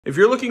If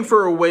you're looking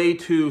for a way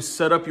to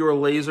set up your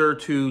laser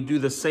to do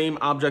the same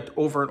object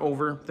over and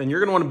over, then you're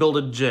gonna wanna build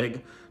a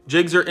jig.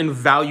 Jigs are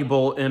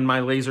invaluable in my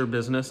laser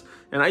business,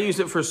 and I use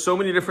it for so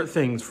many different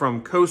things,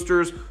 from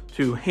coasters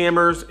to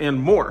hammers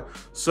and more.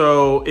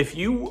 So if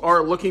you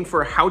are looking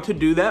for how to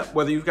do that,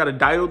 whether you've got a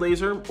diode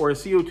laser or a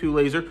CO2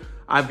 laser,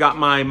 I've got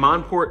my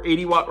Monport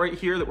 80 watt right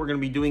here that we're gonna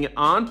be doing it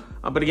on.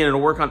 But again,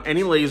 it'll work on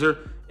any laser,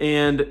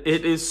 and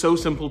it is so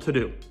simple to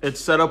do. It's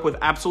set up with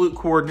absolute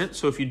coordinates,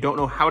 so if you don't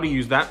know how to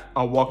use that,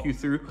 I'll walk you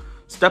through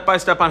step by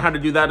step on how to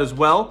do that as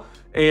well.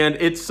 And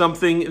it's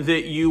something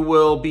that you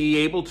will be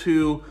able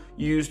to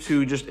use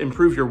to just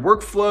improve your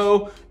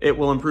workflow. It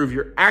will improve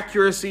your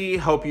accuracy,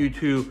 help you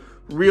to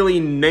really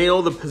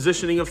nail the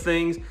positioning of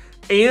things,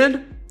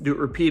 and do it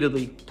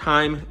repeatedly,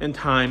 time and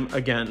time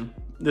again.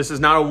 This is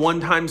not a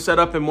one-time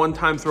setup and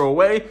one-time throw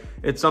away.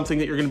 It's something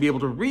that you're gonna be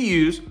able to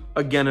reuse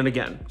again and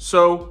again.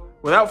 So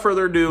without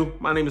further ado,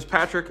 my name is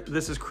Patrick.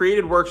 This is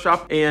Created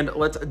Workshop, and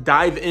let's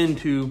dive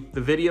into the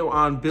video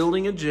on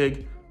building a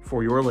jig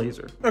for your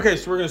laser. Okay,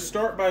 so we're gonna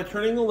start by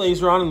turning the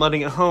laser on and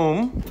letting it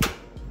home.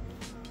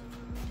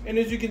 And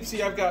as you can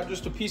see, I've got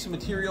just a piece of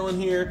material in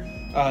here.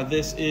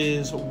 This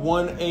is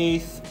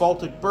 1/8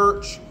 Baltic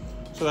birch.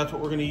 So that's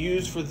what we're gonna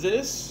use for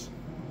this.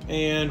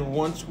 And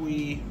once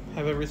we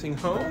have everything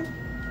home,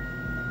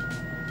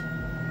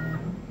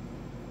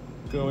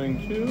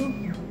 going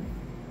to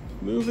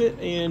move it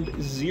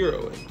and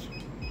zero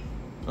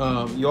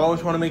it. You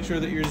always want to make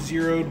sure that you're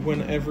zeroed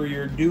whenever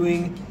you're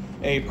doing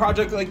a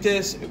project like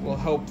this. It will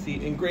help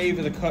the engrave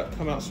and the cut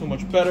come out so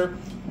much better.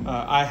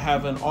 I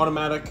have an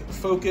automatic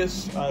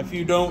focus. If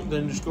you don't,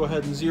 then just go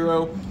ahead and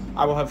zero.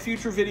 I will have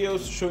future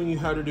videos showing you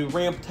how to do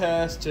ramp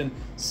tests and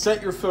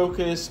set your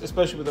focus,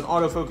 especially with an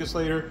autofocus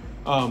later.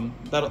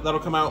 That'll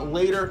come out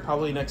later,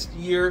 probably next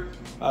year,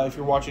 if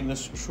you're watching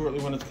this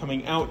shortly when it's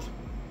coming out.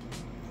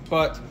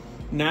 But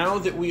now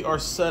that we are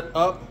set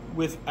up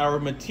with our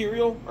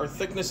material, our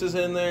thickness is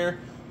in there,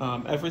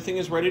 everything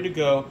is ready to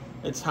go,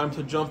 it's time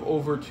to jump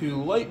over to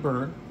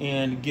Lightburn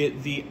and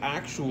get the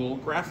actual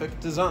graphic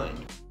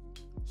designed.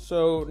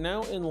 So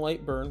now in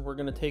Lightburn, we're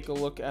gonna take a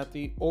look at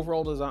the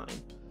overall design.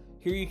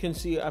 Here you can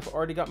see I've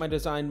already got my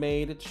design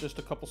made. It's just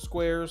a couple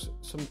squares,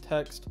 some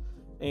text,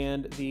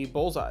 and the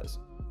bullseyes.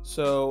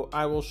 So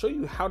I will show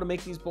you how to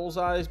make these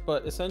bullseyes,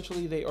 but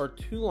essentially they are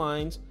 2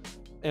 lines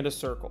and a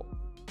circle.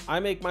 I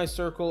make my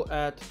circle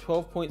at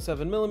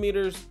 12.7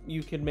 millimeters.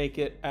 You can make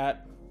it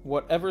at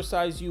whatever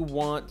size you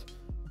want,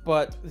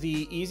 but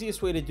the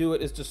easiest way to do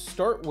it is to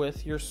start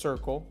with your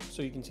circle.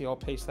 So you can see I'll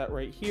paste that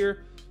right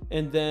here.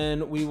 And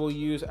then we will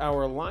use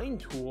our line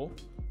tool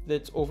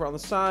that's over on the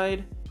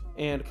side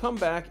and come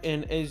back.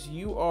 And as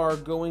you are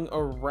going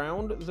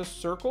around the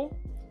circle,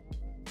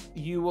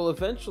 you will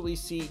eventually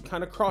see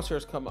kind of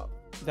crosshairs come up.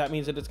 That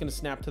means that it's going to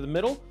snap to the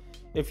middle.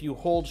 If you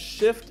hold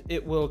shift,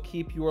 it will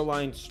keep your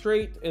line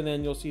straight, and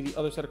then you'll see the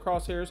other set of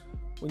crosshairs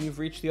when you've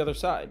reached the other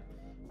side.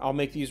 I'll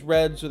make these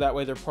red so that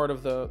way they're part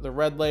of the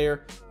red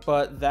layer,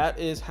 but that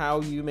is how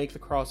you make the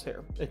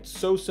crosshair. It's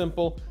so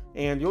simple,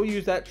 and you'll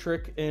use that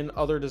trick in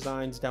other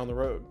designs down the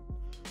road.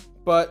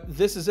 But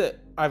this is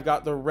it. I've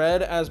got the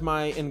red as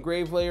my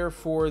engrave layer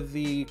for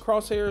the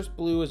crosshairs,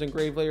 blue as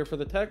engrave layer for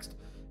the text,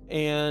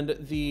 and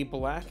the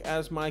black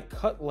as my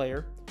cut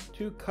layer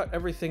to cut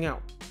everything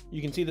out.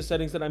 You can see the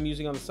settings that I'm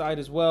using on the side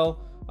as well.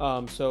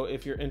 So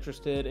if you're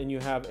interested and you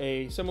have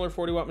a similar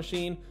 40 watt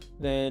machine,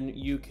 then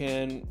you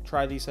can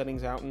try these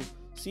settings out and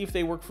see if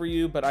they work for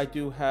you. But I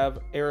do have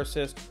air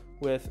assist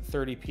with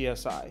 30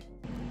 PSI.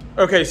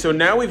 Okay, so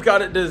now we've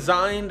got it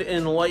designed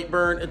in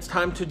Lightburn. It's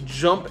time to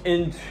jump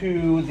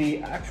into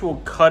the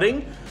actual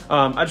cutting.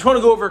 I just want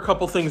to go over a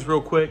couple things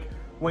real quick.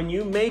 When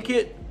you make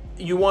it,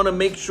 you want to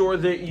make sure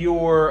that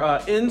your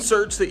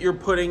inserts that you're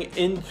putting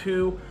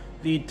into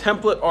the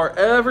template are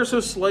ever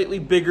so slightly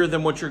bigger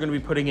than what you're going to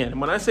be putting in.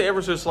 And when I say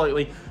ever so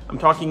slightly, I'm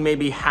talking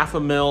maybe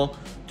 0.5 mil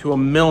to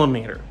 1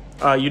 millimeter.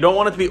 You don't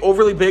want it to be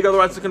overly big,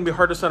 otherwise it's going to be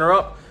hard to center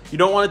up. You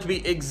don't want it to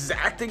be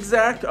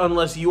exact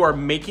unless you are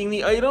making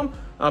the item,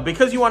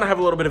 because you want to have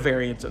a little bit of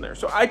variance in there.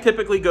 So I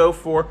typically go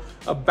for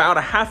about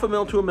 0.5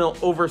 mil to 1 mil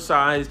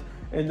oversized,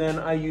 and then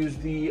I use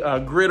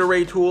the grid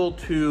array tool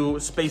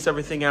to space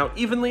everything out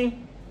evenly.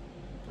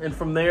 And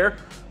from there,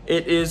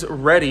 it is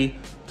ready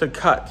to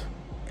cut.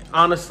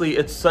 Honestly,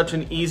 it's such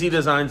an easy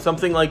design.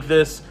 Something like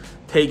this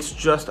takes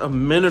just a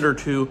minute or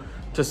two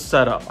to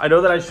set up. I know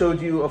that I showed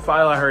you a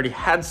file I already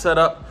had set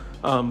up,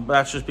 but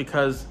that's just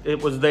because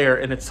it was there,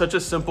 and it's such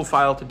a simple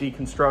file to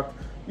deconstruct.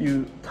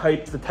 You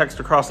type the text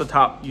across the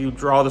top, you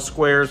draw the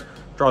squares,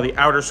 draw the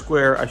outer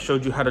square. I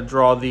showed you how to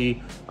draw the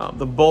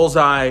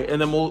bullseye, and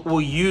then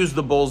we'll use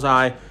the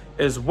bullseye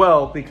as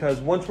well,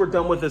 because once we're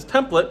done with this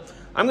template,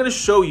 I'm gonna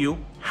show you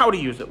how to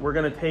use it. We're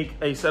gonna take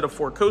a set of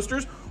 4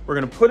 coasters, we're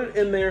gonna put it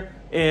in there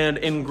and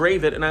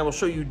engrave it, and I will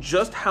show you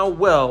just how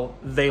well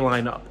they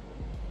line up.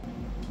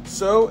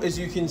 So as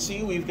you can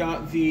see, we've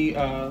got the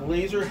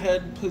laser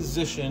head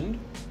positioned,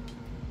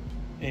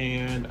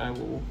 and I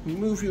will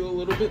move you a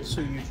little bit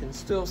so you can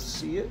still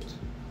see it.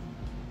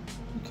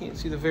 You can't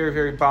see the very,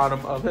 very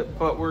bottom of it,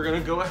 but we're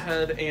gonna go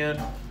ahead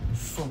and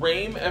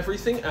frame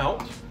everything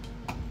out.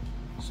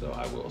 So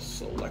I will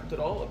select it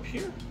all up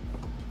here.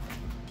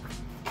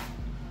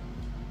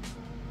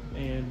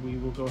 And we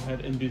will go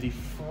ahead and do the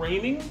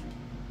framing.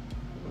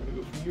 We're gonna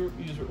go from your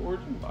user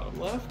origin, bottom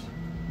left.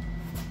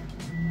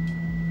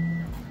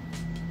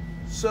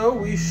 So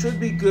we should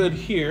be good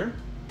here.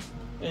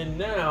 And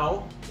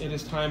now it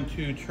is time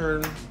to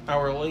turn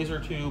our laser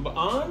tube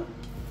on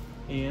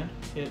and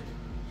hit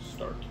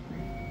start.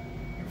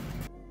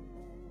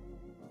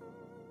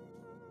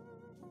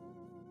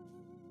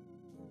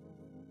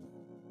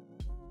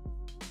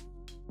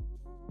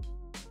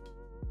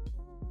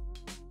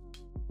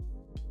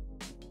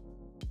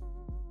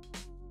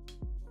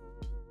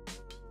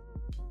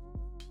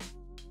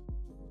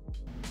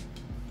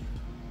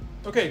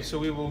 Okay, so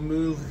we will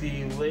move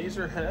the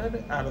laser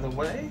head out of the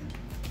way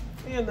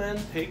and then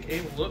take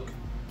a look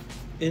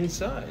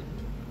inside.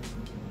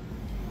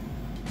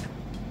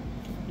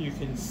 You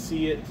can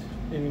see it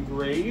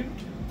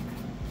engraved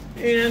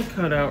and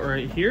cut out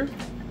right here.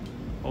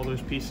 All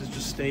those pieces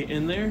just stay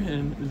in there,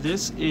 and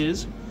this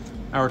is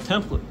our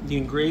template. The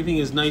engraving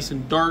is nice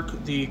and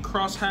dark. The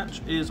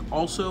crosshatch is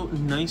also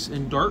nice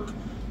and dark.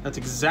 That's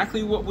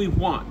exactly what we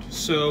want.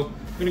 So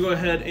I'm gonna go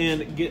ahead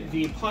and get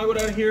the plywood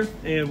out of here,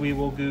 and we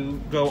will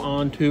go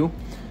on to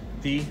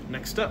the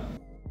next step.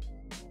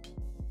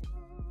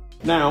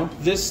 Now,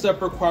 this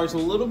step requires a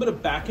little bit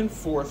of back and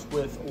forth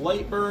with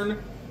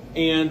Lightburn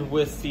and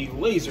with the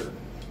laser.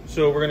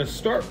 So we're gonna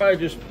start by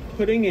just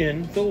putting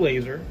in the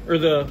laser, or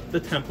the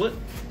template,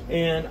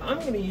 and I'm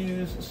gonna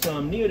use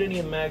some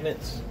neodymium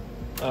magnets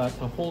to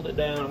hold it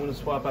down. I'm gonna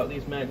swap out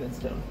these magnets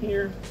down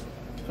here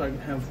so I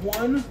can have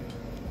one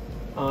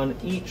on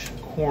each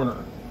corner.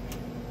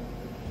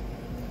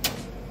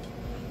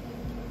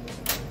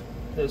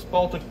 This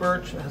Baltic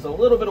birch has a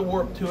little bit of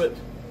warp to it,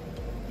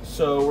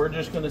 so we're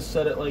just going to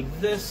set it like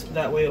this.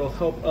 That way it'll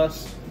help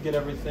us get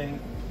everything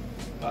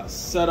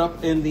set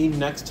up in the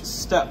next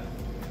step.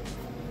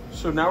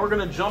 So now we're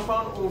going to jump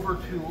on over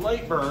to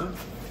Lightburn,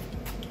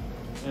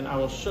 and I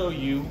will show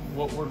you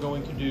what we're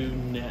going to do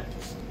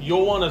next.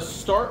 You'll want to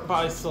start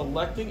by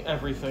selecting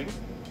everything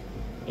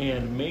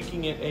and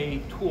making it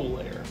a tool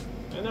layer.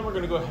 And then we're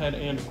going to go ahead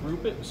and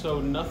group it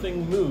so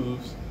nothing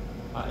moves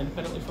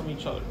independently from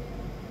each other,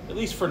 at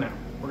least for now.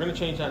 We're going to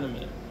change that in a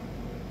minute.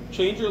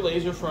 Change your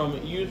laser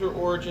from user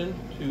origin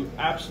to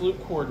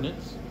absolute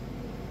coordinates.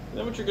 And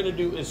then what you're going to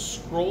do is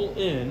scroll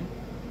in,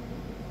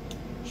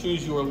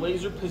 choose your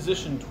laser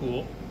position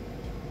tool,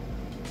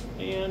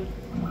 and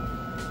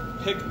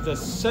pick the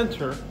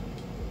center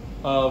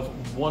of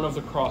one of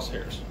the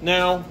crosshairs.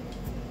 Now,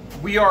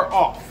 we are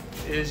off,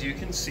 as you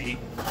can see.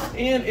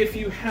 And if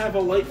you have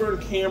a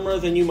Lightburn camera,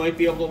 then you might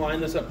be able to line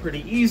this up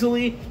pretty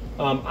easily.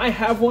 I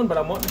have one, but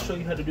I want to show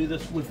you how to do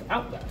this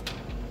without that.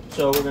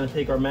 So we're going to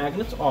take our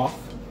magnets off,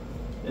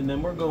 and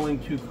then we're going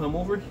to come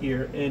over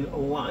here and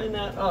line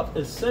that up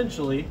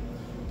essentially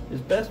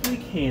as best we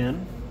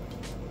can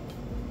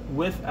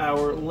with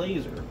our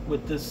laser,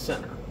 with this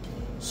center.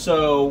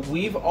 So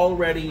we've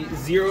already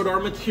zeroed our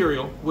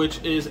material,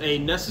 which is a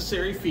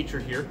necessary feature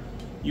here.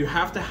 You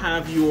have to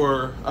have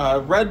your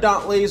red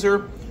dot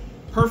laser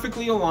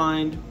perfectly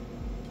aligned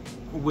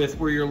with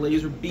where your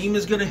laser beam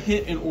is going to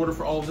hit in order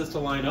for all of this to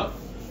line up.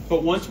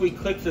 But once we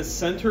click the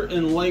center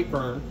in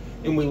Lightburn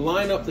and we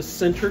line up the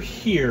center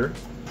here,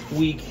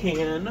 we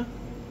can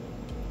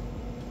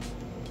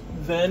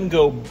then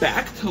go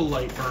back to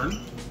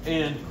Lightburn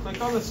and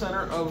click on the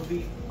center of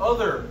the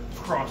other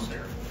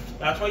crosshair.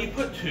 That's why you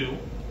put two,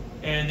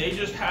 and they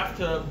just have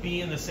to be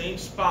in the same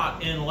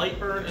spot in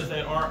Lightburn as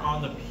they are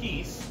on the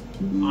piece.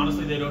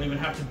 Honestly, they don't even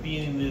have to be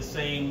in the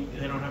same,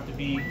 they don't have to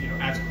be,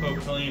 as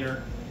clean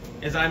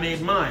as I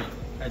made mine.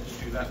 I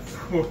just do that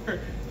for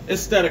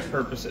aesthetic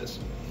purposes.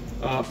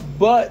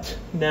 But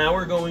now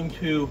we're going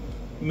to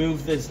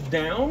move this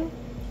down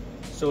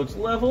so it's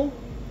level,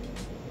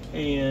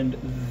 and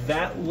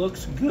that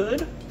looks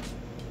good.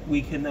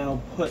 We can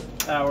now put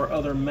our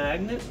other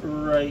magnet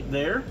right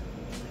there.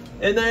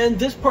 And then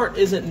this part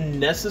isn't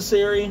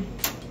necessary,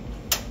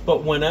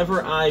 but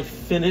whenever I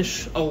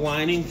finish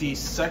aligning the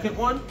second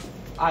one,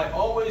 I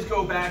always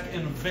go back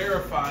and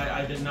verify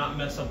I did not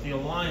mess up the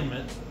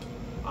alignment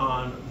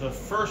on the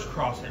first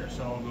crosshair.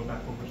 So I'll go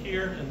back over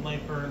here in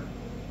Lightburn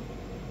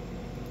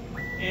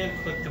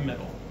and click the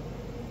middle.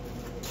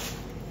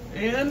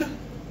 And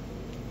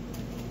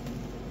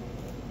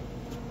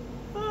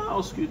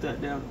I'll scoot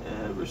that down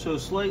ever so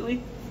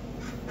slightly.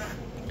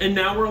 And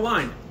now we're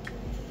aligned.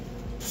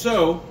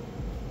 So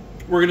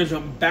we're gonna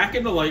jump back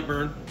into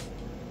Lightburn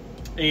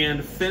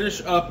and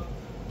finish up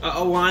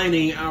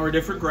aligning our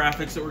different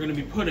graphics that we're gonna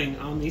be putting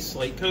on these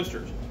slate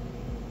coasters.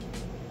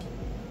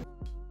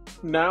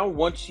 Now,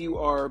 once you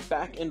are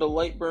back into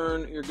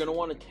Lightburn, you're gonna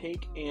wanna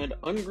take and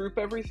ungroup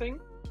everything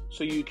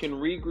so you can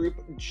regroup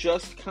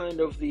just kind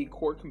of the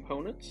core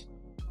components.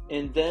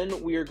 And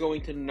then we are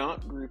going to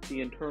not group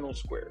the internal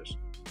squares.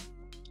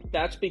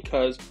 That's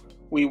because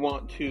we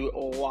want to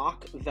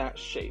lock that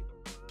shape.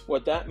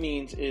 What that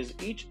means is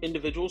each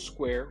individual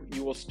square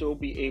you will still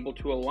be able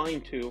to align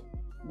to.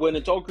 When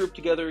it's all grouped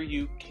together,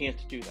 you can't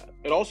do that.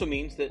 It also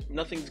means that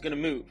nothing's going to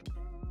move.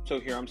 So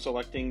here I'm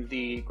selecting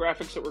the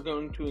graphics that we're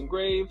going to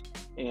engrave,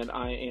 and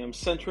I am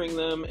centering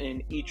them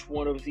in each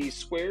one of these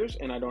squares,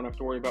 and I don't have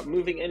to worry about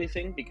moving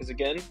anything because,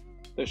 again,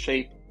 the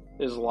shape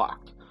is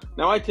locked.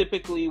 Now I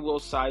typically will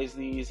size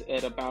these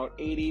at about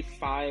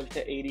 85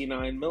 to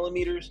 89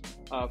 millimeters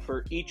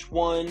for each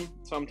one,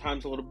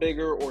 sometimes a little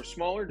bigger or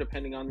smaller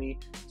depending on the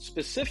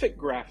specific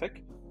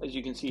graphic. As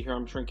you can see here,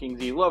 I'm shrinking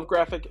the love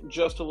graphic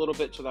just a little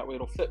bit so that way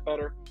it'll fit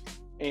better.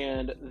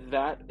 And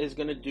that is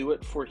going to do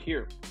it for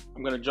here.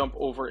 I'm going to jump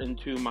over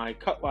into my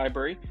cut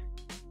library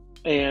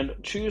and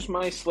choose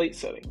my slate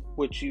setting,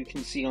 which you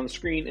can see on the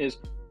screen is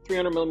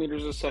 300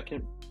 millimeters a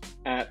second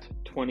at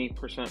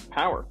 20%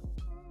 power.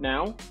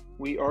 Now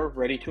we are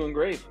ready to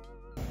engrave.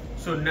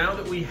 So now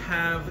that we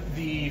have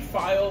the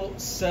file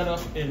set up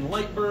in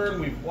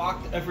Lightburn, we've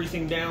locked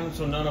everything down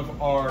so none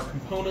of our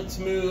components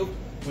move.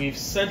 We've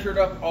centered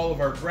up all of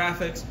our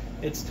graphics.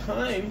 It's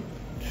time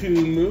to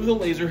move the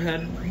laser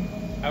head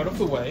out of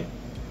the way.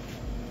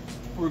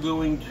 We're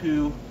going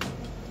to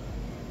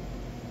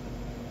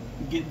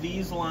get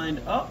these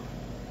lined up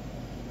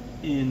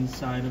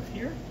inside of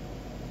here.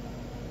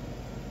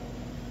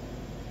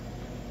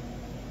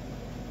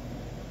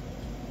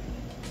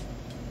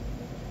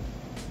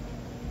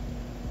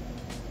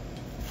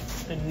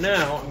 And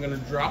now I'm going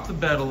to drop the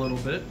bed a little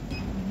bit,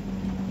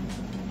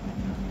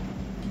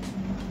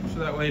 so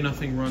that way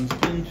nothing runs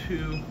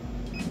into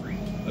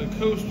the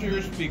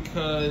coasters,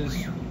 because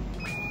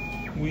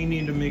we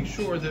need to make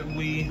sure that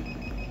we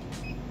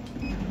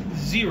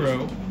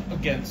zero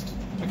against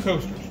the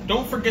coasters.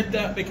 Don't forget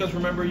that, because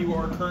remember, you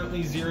are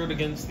currently zeroed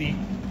against the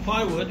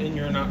plywood and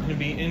you're not going to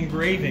be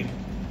engraving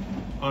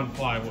on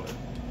plywood.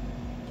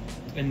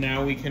 And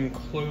now we can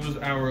close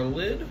our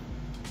lid.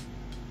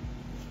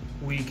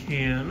 We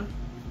can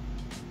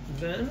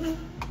then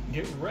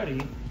get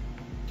ready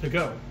to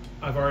go.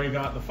 I've already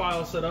got the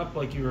file set up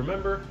like you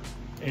remember,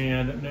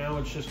 and now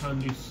it's just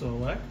time to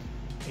select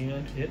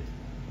and hit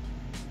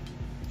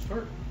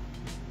start.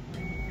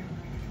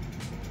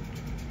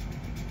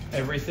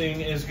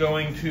 Everything is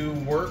going to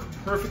work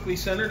perfectly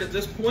centered at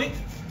this point.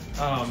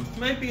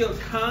 Might be a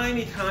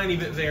tiny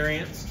bit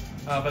variance,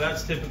 but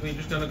that's typically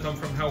just going to come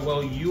from how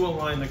well you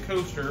align the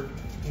coaster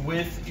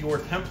with your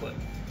template.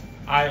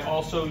 I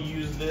also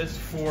use this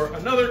for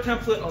another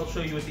template I'll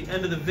show you at the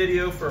end of the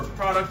video for a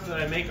product that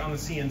I make on the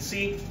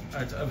CNC.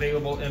 It's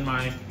available on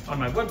my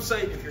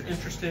website if you're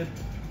interested.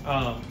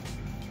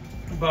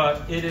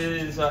 But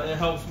it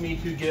helps me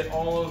to get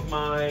all of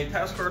my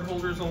task card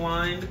holders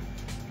aligned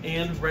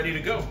and ready to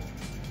go.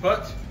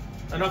 But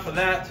enough of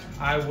that.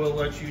 I will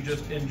let you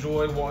just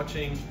enjoy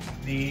watching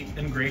the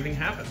engraving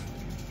happen.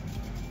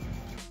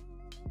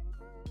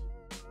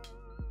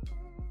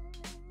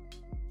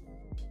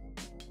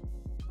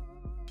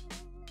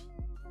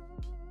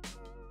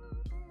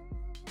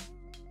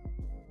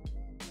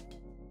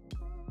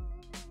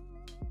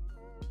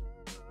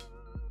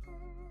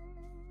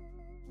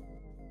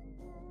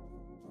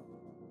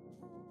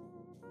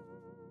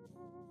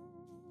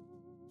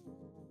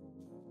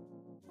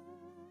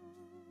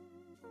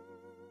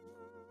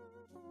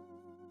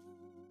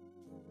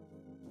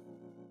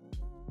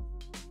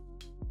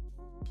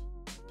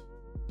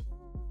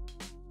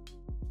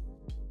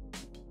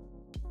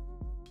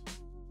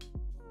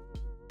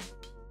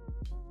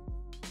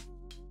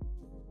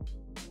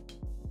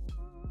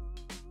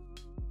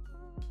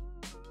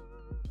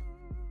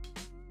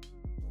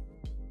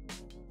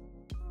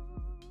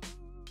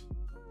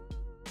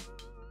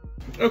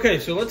 Okay,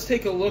 so let's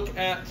take a look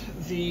at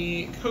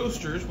the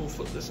coasters. We'll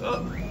flip this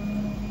up,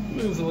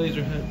 move the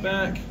laser head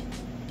back,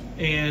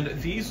 and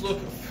these look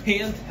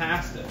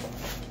fantastic.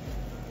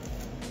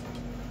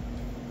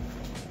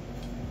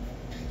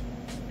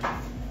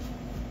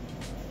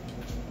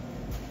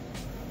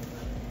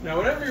 Now,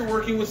 whenever you're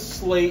working with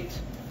slate,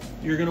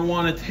 you're going to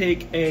want to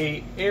take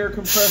an air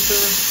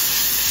compressor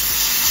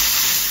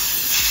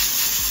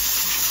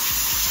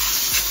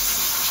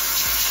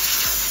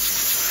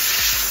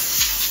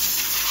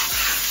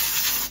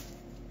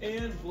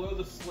and blow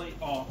the slate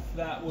off.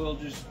 That will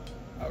just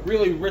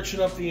really richen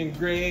up the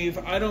engrave.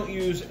 I don't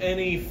use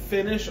any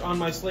finish on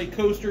my slate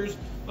coasters.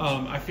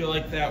 I feel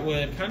like that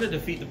would kind of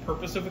defeat the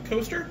purpose of a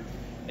coaster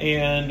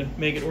and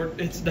make it, or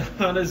it's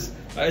not as,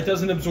 it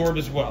doesn't absorb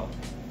as well.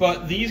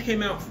 But these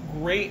came out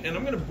great, and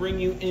I'm going to bring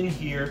you in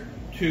here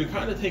to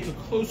kind of take a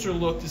closer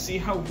look to see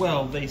how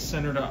well they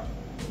centered up.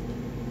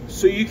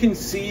 So you can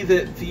see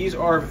that these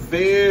are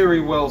very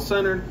well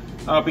centered.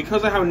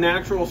 Because of how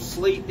natural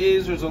slate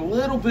is, there's a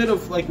little bit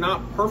of like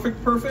not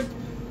perfect,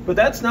 but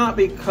that's not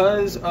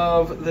because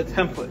of the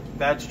template.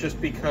 That's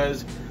just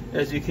because,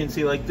 as you can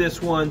see, like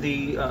this one,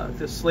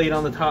 the slate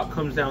on the top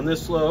comes down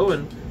this low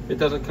and it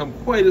doesn't come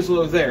quite as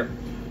low there.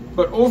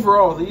 But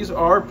overall, these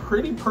are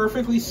pretty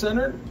perfectly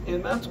centered,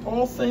 and that's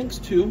all thanks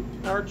to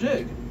our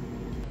jig.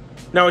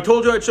 Now, I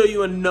told you I'd show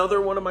you another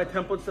one of my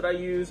templates that I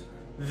use.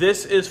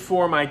 This is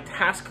for my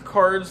task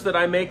cards that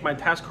I make, my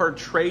task card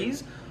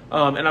trays.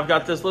 And I've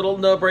got this little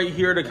nub right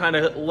here to kind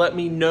of let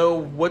me know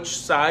which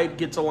side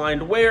gets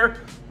aligned where.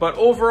 But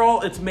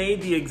overall, it's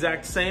made the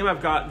exact same.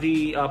 I've got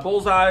the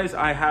bullseyes,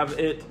 I have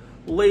it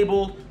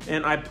labeled,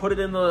 and I put it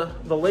in the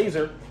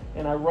laser,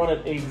 and I run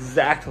it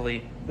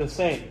exactly the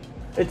same.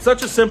 It's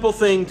such a simple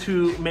thing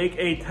to make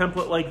a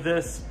template like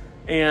this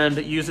and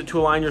use it to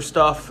align your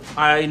stuff.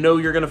 I know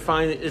you're gonna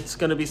find it's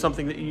gonna be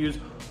something that you use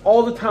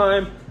all the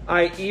time.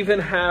 I even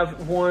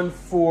have one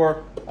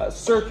for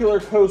circular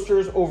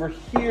coasters over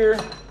here.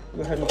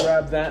 Go ahead and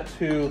grab that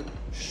to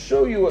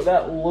show you what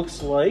that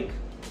looks like.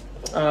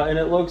 And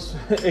it looks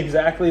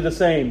exactly the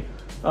same.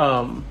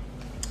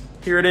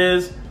 Here it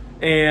is.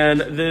 And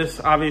this,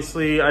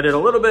 obviously, I did a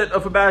little bit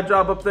of a bad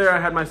job up there. I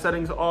had my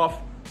settings off,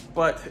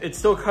 but it's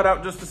still cut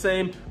out just the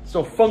same,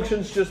 still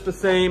functions just the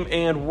same,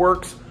 and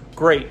works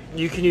great.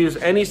 You can use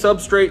any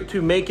substrate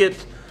to make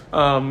it.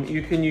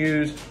 You can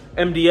use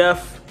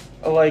MDF,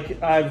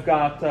 like I've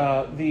got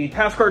the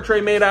task card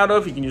tray made out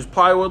of. You can use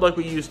plywood like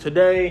we use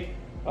today.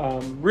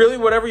 Really,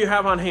 whatever you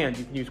have on hand.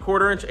 You can use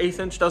 1/4 inch, 1/8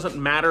 inch, doesn't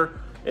matter.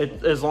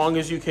 As long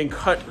as you can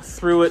cut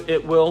through it,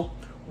 it will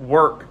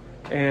work.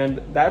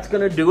 And that's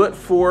gonna do it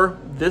for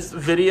this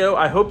video.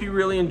 I hope you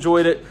really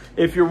enjoyed it.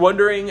 If you're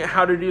wondering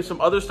how to do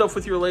some other stuff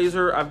with your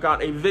laser, I've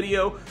got a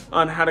video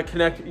on how to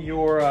connect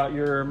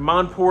your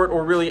MON port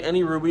or really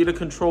any Ruida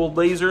controlled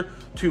laser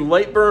to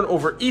Lightburn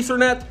over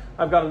Ethernet.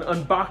 I've got an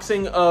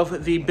unboxing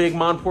of the big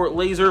MON port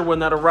laser when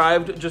that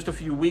arrived just a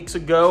few weeks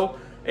ago.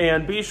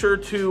 And be sure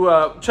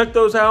to check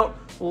those out.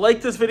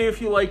 Like this video if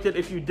you liked it.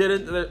 If you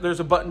didn't, there's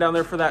a button down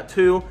there for that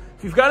too.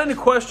 If you've got any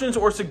questions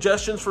or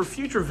suggestions for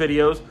future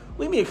videos,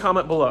 leave me a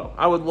comment below.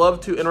 I would love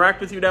to interact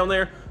with you down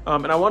there,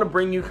 and I want to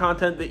bring you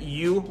content that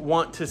you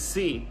want to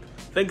see.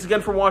 Thanks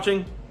again for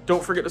watching.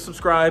 Don't forget to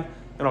subscribe,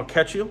 and I'll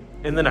catch you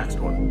in the next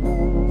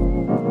one.